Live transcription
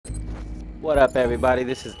What up, everybody?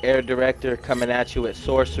 This is Air Director coming at you at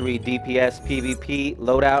Sorcery DPS PvP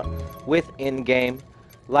loadout with in-game.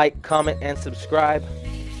 Like, comment, and subscribe.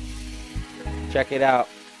 Check it out.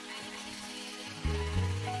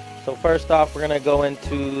 So first off, we're going to go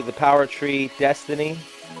into the power tree Destiny.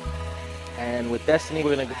 And with Destiny,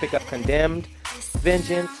 we're going to pick up Condemned,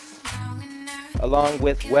 Vengeance, along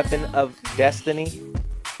with Weapon of Destiny.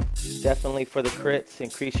 Definitely for the crits,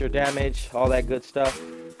 increase your damage, all that good stuff.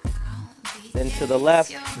 Then to the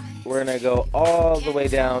left, we're going to go all the way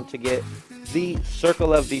down to get the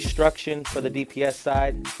Circle of Destruction for the DPS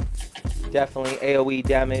side. Definitely AoE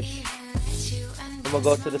damage. Then we'll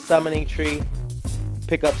go to the Summoning Tree,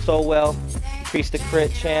 pick up Soul Well, increase the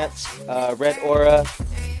crit chance, Red Aura.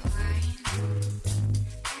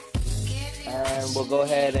 And we'll go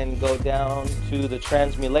ahead and go down to the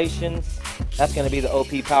Transmutations. That's going to be the OP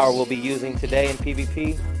power we'll be using today in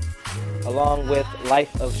PvP, along with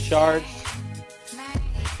Life of Shards.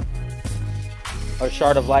 Or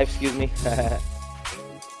Shard of Life, excuse me. Then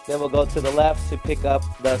we'll go to the left to pick up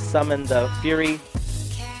the Summon the Fury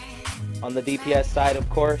on the DPS side, of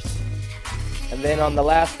course. And then on the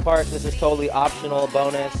last part, this is totally optional,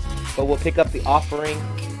 bonus, but we'll pick up the Offering.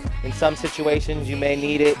 In some situations, you may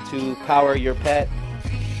need it to power your pet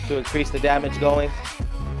to increase the damage going.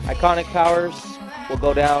 Iconic powers, we'll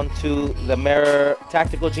go down to the Mirror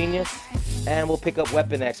Tactical Genius, and we'll pick up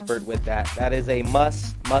Weapon Expert with that. That is a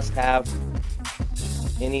must-have.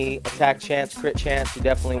 Any attack chance, crit chance, you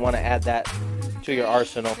definitely want to add that to your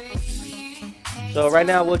arsenal. So right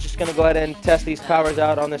now we're just going to go ahead and test these powers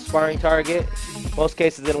out on this sparring target. Most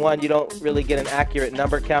cases in one, you don't really get an accurate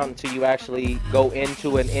number count until you actually go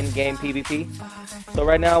into an in-game PvP. So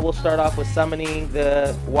right now we'll start off with summoning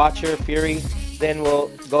the Watcher Fury. Then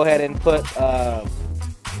we'll go ahead and put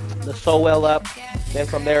the Soul Well up. Then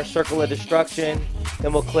from there, Circle of Destruction.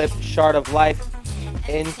 Then we'll clip Shard of Life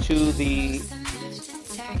into the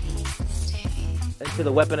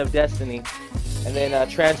Weapon of Destiny, and then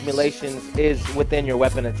Transmutations is within your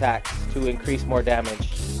weapon attacks to increase more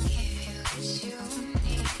damage.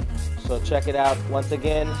 So check it out. Once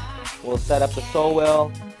again, we'll set up the Soul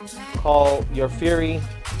Well, call your Fury,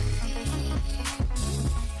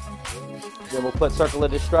 then we'll put Circle of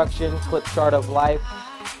Destruction, clip Shard of Life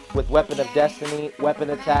with Weapon of Destiny, weapon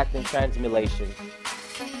attack, and Transmutation,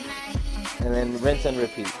 and then rinse and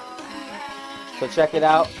repeat. So check it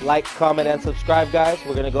out, like, comment, and subscribe, guys.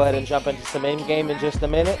 We're going to go ahead and jump into some in-game in just a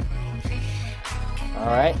minute.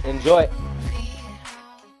 Alright, enjoy.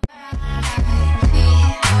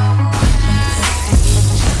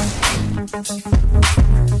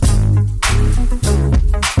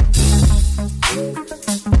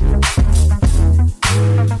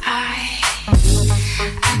 I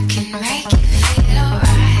can make you feel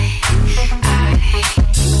alright. I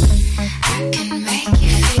can make you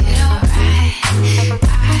feel alright.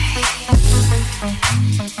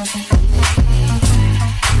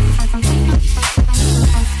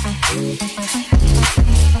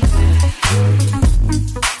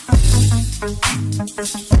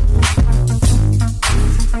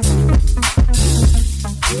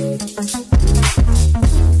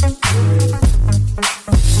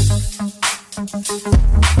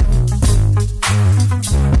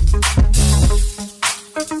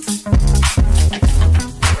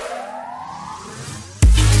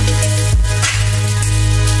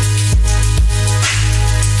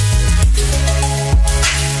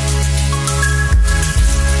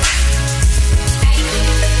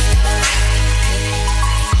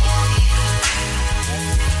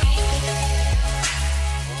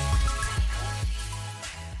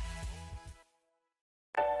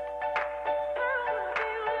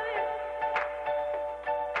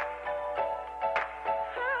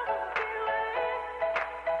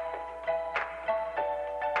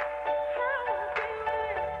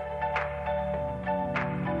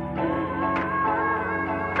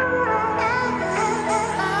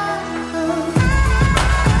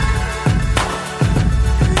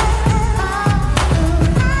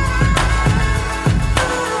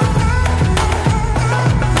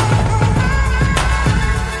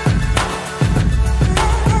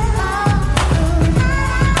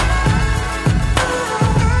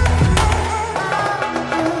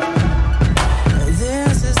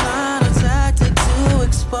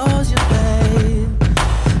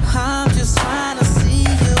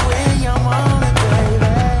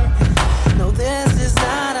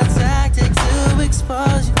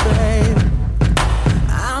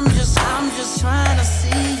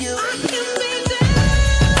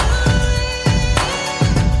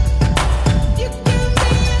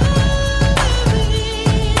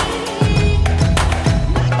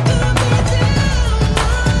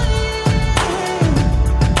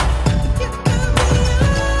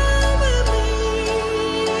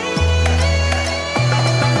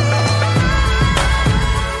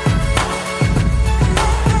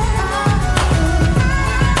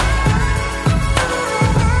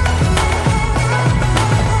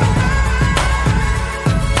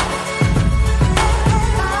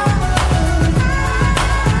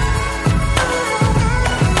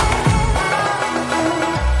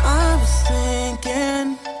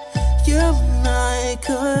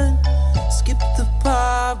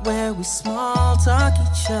 we small talk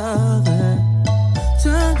each other.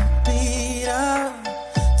 Turn the beat up,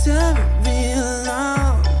 turn it real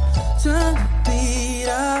loud. Turn the beat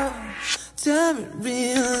up, turn it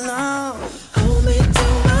real loud. Hold me to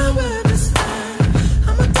my word this time.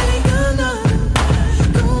 I'ma take another ride.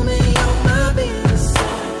 Go me on my business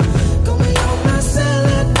side. Go me on my cell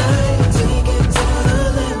at night. Take it to the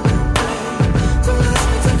limit, babe. Don't ask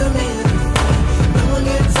me to come in. No one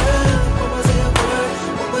gets up. What was it worth?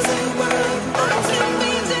 What was it worth? Take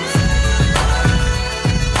me down.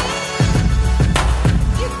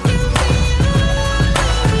 You give me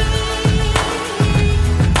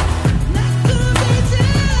not gonna be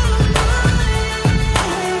down.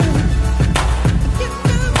 You give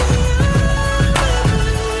me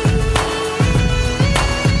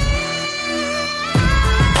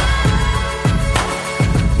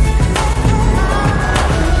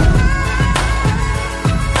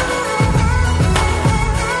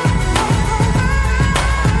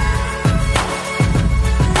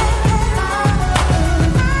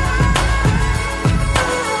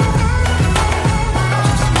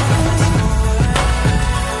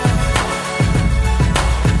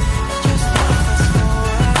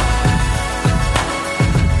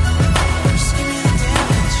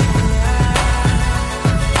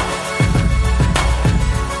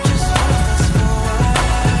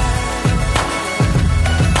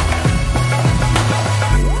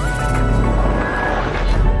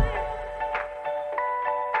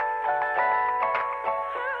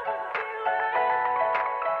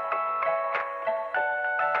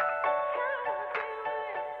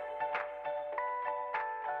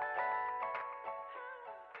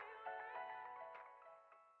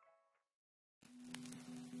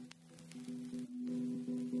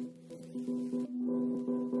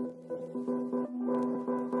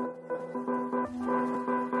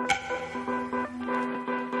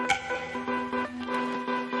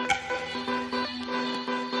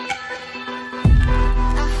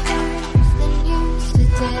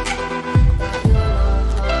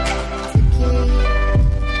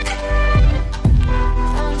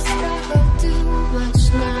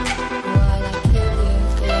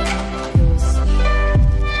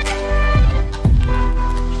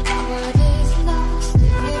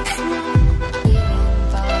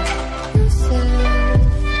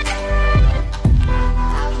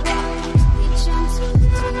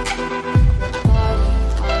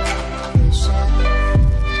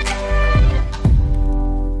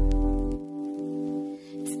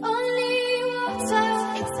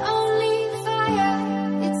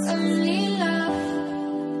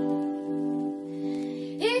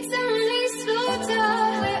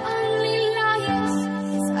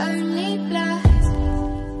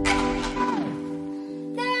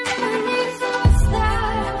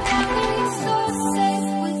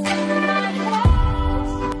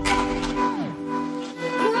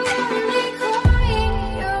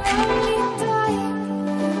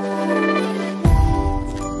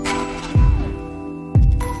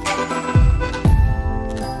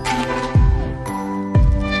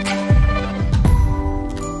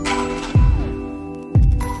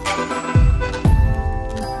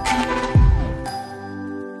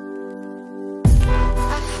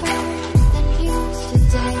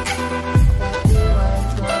today.